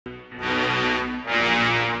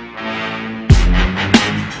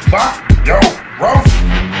Fuck, yo, roast.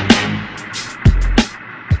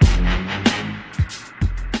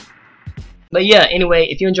 But yeah, anyway,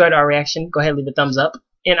 if you enjoyed our reaction, go ahead and leave a thumbs up,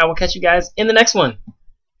 and I will catch you guys in the next one.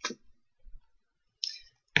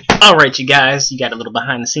 Alright, you guys, you got a little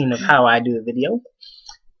behind the scene of how I do a video.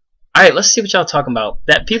 Alright, let's see what y'all talking about.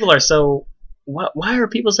 That people are so... Why are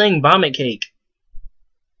people saying vomit cake?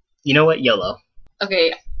 You know what? YOLO.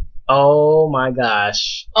 Okay. Oh my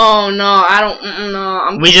gosh. Oh no, I don't.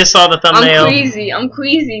 No, we just saw the thumbnail. I'm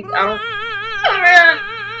queasy. I don't.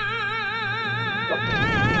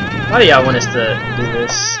 Why do y'all want us to do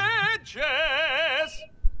this?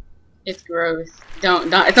 It's gross. Don't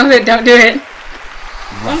do it.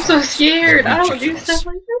 I'm so scared. I don't do stuff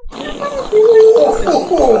like that.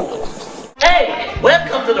 Hey,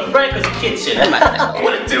 welcome to the Franker's Kitchen.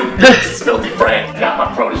 What it do? This is Filthy Frank. I got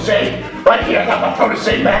my protege right here. I got my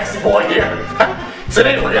protege Maxie Boy here.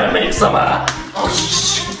 Today we're gonna make some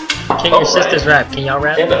Can your sisters rap? Can y'all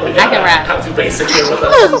rap? I can rap. How to basic here with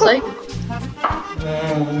us.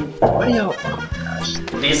 What are y'all? Oh my gosh.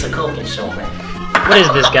 This is a cooking show, man. What is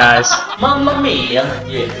this, guys? Mamma mia.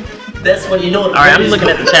 Yeah. That's when you know. Alright, I'm looking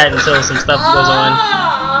at the chat until some stuff goes on.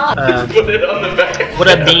 Put it on the back. What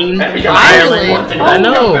up, Dean? From Ireland. I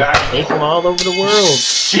know. They from all over the world.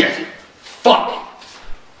 Shit. Fuck.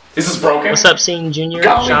 This is broken. What's up, Scene Jr.?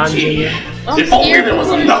 Golly Sean gee. Jr. If only there was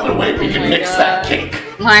another way we could mix that cake.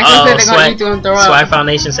 Oh, Swag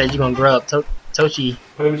Foundation said you gonna grow up. Tochi.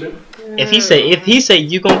 If he say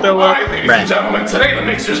you gonna throw up, Alright, ladies and gentlemen, today the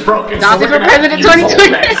mixer's broken. Dante for President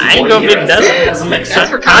 2020. I ain't gonna be that's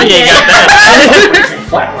for Kanye got that.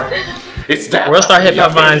 It's that. World Star Hip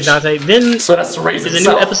Hop Vines, Dante. Then So that's the raise is a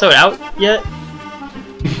new episode out yet?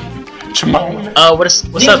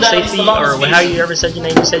 What's up, Safety? Or how you ever said your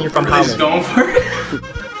name? You said you're from Holland. Going for it.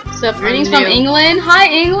 What's up, greetings from England? Hi,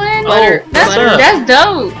 England. Oh, That's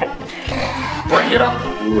dope. Bring it up.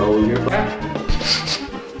 Roll your back.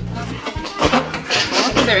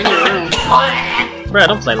 Is there any room? Bruh,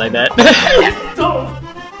 don't play like that.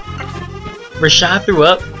 Rashad threw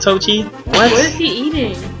up. Tochi. What? What is he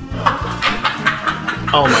eating?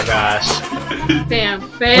 Oh my gosh. Bam.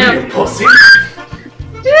 Pussy.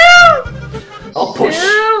 I'll push.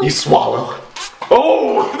 Ew. You swallow.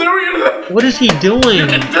 Oh, there we go. What is he doing? You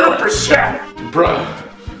can do it for shit. Bruh.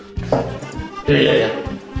 Yeah.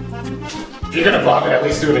 If you're gonna vomit, at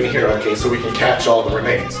least do it in here, okay, so we can catch all the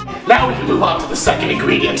remains. Now we can move on to the second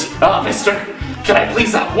ingredient. Mister, can I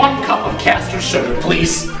please have 1 cup of castor sugar,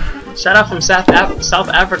 please? Shout out from South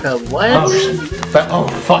Africa. What? Oh,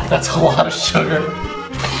 fuck, that's a lot of sugar.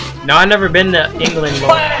 No, I've never been to England,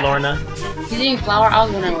 Lorna. He's eating flour? I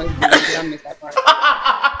was wondering what he did. I missed that part.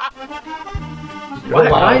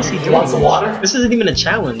 Why is he doing You want some water? This isn't even a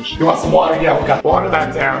challenge. You want some water? Yeah, we got water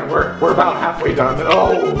that down. We're about halfway done.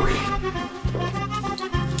 Oh.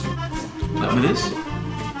 None of this?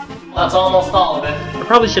 That's almost all of it. I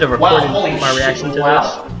probably should have recorded holy my reaction shit, to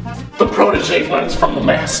wow. The protege learns from the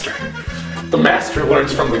master. The master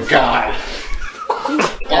learns from the god.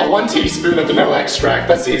 Add 1 teaspoon of vanilla extract.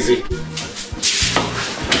 That's easy.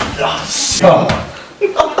 God,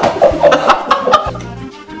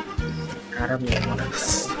 I really wanna.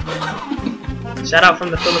 Shout out from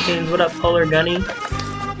the Philippines. What up, Polar Gunny?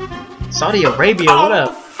 Saudi Arabia. What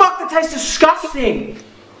up? Fuck, that tastes disgusting.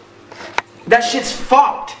 That shit's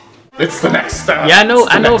fucked. It's the next step. Yeah, I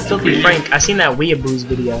know Filthy Frank. I seen that Weeaboo's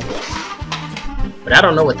video. But I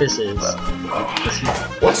don't know what this is.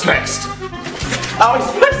 What's next? I was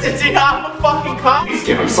supposed to take off the fucking cup. Please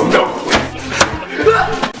give him some milk.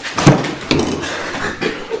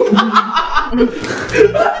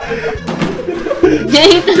 Yeah,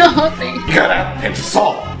 he did the whole thing. You gotta have a pinch of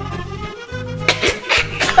salt.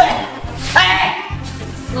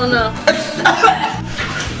 Oh no.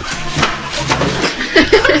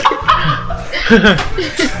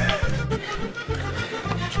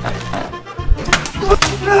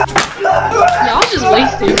 Y'all just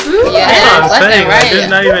wasting food. Yeah, that's what I'm saying. Right. Like, there's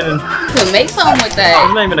not even. To make something with that.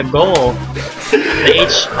 There's not even a goal. The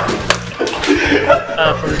H.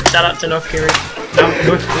 From shout out to North Korea.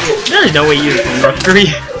 North Korea. There's no way you're from North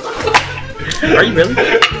Korea. Are you really?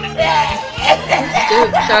 Dude,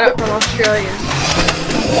 shout out from Australia.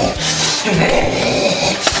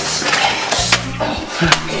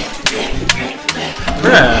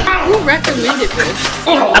 Bruh. Who recommended this? I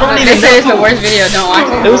don't even They know. said it's the worst video, don't watch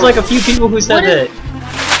it. There was like a few people who said that.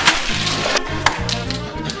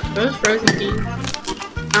 Those frozen peas.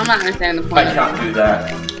 I'm not understanding the I point. can't do that.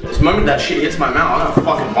 This moment that shit hits my mouth, I'm gonna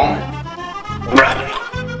fucking vomit.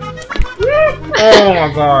 Oh my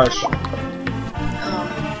gosh.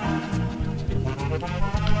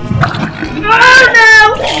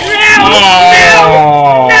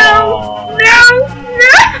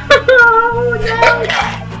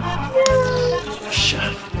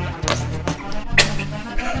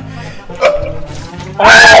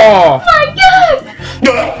 Oh my god!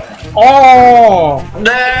 Oh!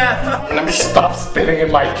 Let me stop spitting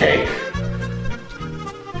in my cake.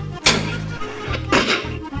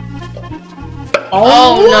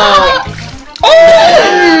 Oh no! Oh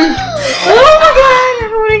my god!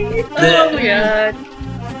 Oh my god!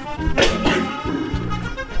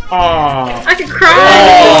 Oh! I could cry!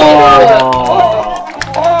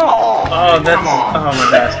 Oh, that's, oh my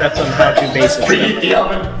gosh, that's somehow too basic. Preheat the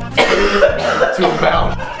oven to a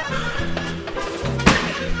pound.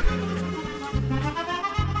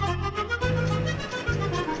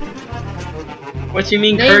 What you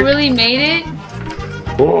mean, They Kurt? really made it?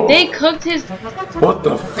 Whoa. They cooked his. What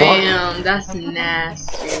the fuck? Damn, that's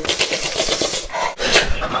nasty.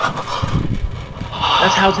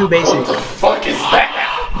 That's how too basic. What the fuck is that?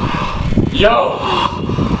 Yo!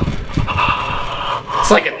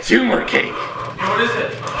 It's like a tumor cake. What is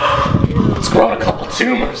it? It's grown a couple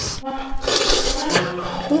tumors.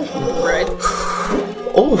 Right.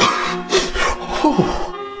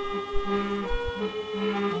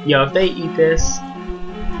 Yo, if they eat this,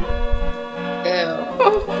 Ew.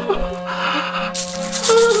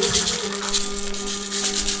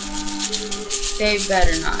 They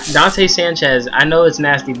better not. Dante Sanchez, I know it's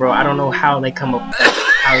nasty, bro. I don't know how they come up.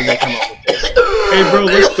 How did they come up with this? Hey, bro,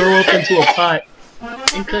 let's throw up into a pot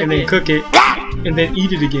And cook and then it. cook it and then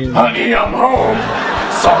eat it again. Honey, I'm home.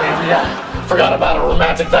 Sorry, Leah. Forgot about a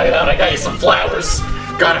romantic night out. I got you some flowers.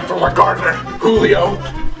 Got it from our gardener, Julio.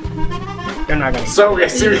 They're not gonna. So, I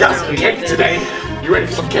see we got some cake today. You ready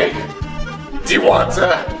for some cake? Do you want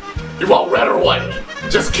red or white?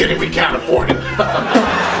 Just kidding, we can't afford it.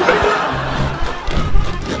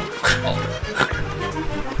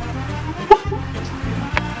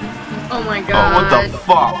 Oh my god. what the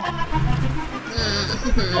fuck?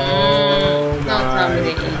 Oh Don't tell me to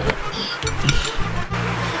eat it.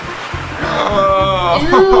 Oh,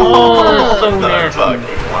 so nasty.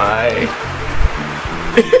 Why?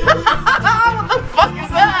 What the fuck is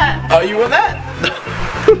that? Oh, you want that?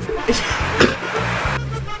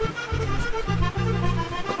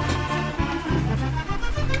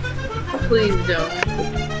 Please don't.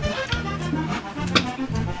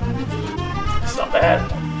 It's not bad.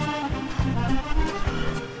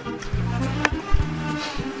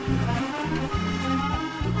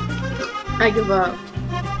 I give up.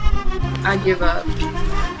 I give up.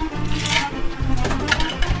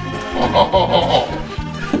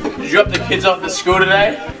 Did you drop the kids off at school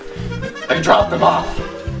today? I dropped them off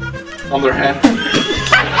on their head.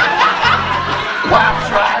 Laugh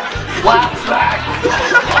track! Laugh track!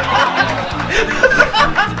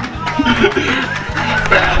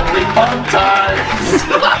 Family fun times!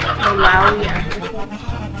 Wow, yeah.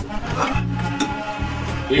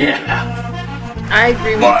 Yeah. I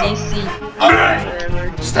agree with DC. Alright. Whatever.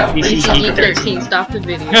 Just have a big DC chunk of it. PG-13, stop the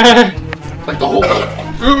video. Like the whole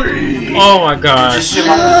Oh my gosh. Just your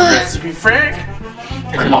mom's recipe, Frank?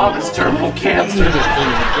 My mom has terminal cancer.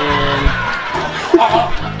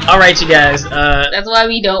 Alright, you guys. That's why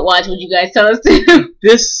we don't watch what you guys tell us to.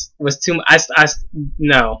 This was too much.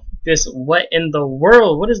 No. This, what in the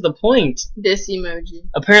world? What is the point? This emoji.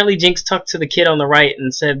 Apparently, Jinx talked to the kid on the right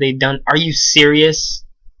and said they done. Are you serious?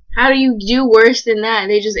 How do you do worse than that?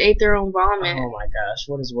 They just ate their own vomit. Oh my gosh,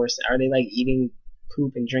 what is worse? Are they like eating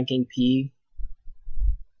poop and drinking pee?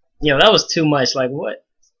 Yo, that was too much. Like, what?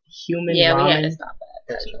 Human Yeah, we had ramen? to stop that.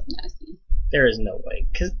 That was nasty. There is no way.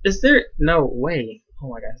 Is there no way? Oh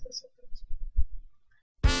my gosh, that's so